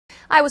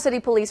Iowa City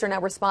police are now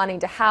responding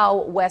to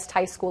how West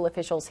High School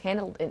officials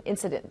handled an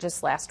incident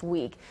just last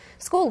week.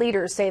 School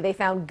leaders say they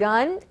found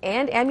gun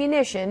and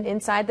ammunition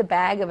inside the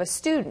bag of a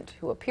student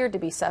who appeared to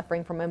be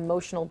suffering from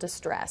emotional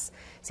distress.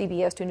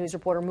 CBS 2 News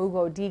reporter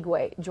Mugo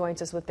Digwe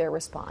joins us with their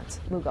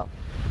response. Mugo.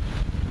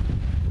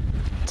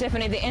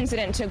 Tiffany, the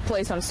incident took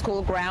place on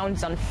school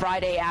grounds on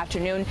Friday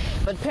afternoon,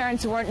 but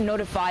parents weren't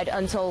notified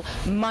until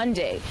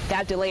Monday.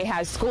 That delay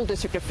has school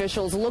district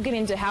officials looking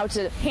into how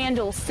to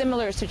handle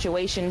similar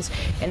situations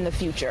in the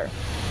future.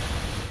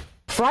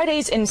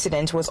 Friday's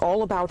incident was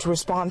all about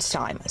response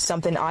time,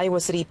 something Iowa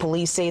City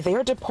police say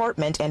their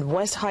department and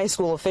West High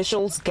School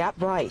officials got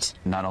right.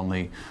 Not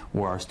only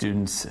were our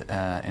students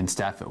and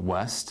staff at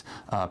West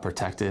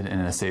protected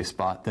and in a safe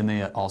spot, then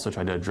they also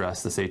tried to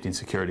address the safety and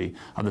security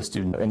of the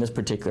student. In this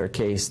particular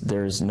case,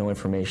 there's no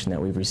information that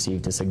we've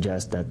received to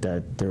suggest that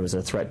there was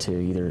a threat to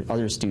either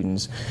other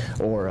students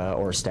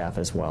or staff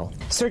as well.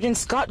 Surgeon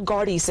Scott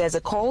Gaarde says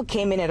a call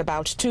came in at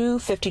about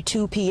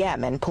 2:52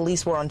 p.m. and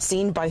police were on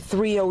scene by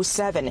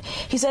 3:07.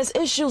 He says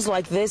issues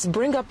like this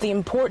bring up the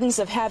importance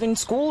of having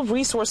school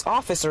resource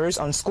officers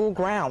on school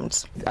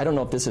grounds. I don't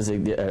know if this is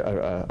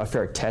a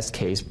fair test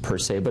case per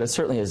se, but it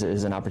certainly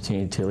is an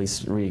opportunity to at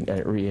least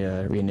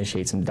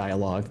reinitiate some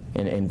dialogue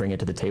and bring it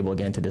to the table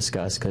again to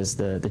discuss, because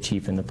the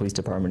chief and the police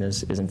department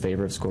is in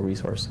favor of school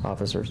resource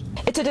officers.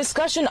 It's a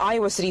discussion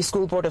Iowa City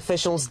School Board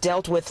officials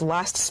dealt with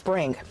last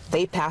spring.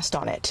 They passed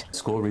on it.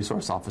 School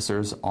resource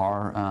officers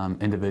are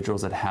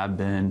individuals that have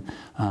been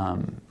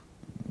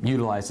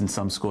utilized in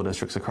some school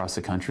districts across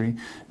the country.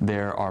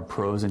 There are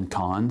pros and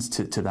cons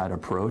to that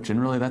approach,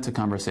 and really that's a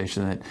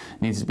conversation that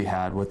needs to be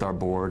had with our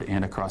board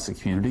and across the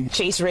community.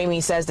 Chace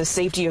Ramey says the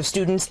safety of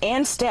students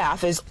and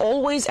staff is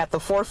always at the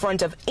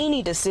forefront of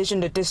any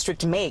decision the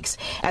district makes.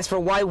 As for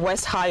why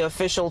West High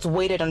officials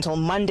waited until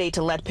Monday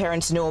to let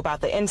parents know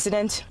about the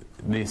incident,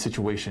 the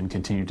situation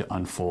continued to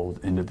unfold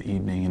into the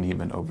evening and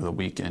even over the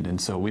weekend,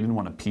 and so we didn't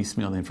want to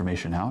piecemeal the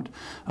information out.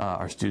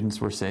 Our students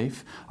were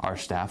safe, our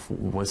staff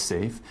was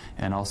safe,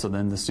 and also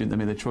then the student that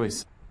made the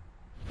choice.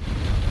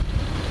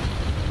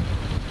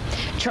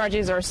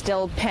 Charges are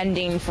still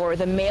pending for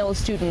the male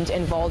student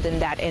involved in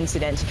that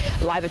incident.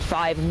 Live at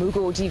 5,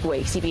 Mugo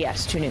Digwe,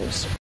 CBS 2 News.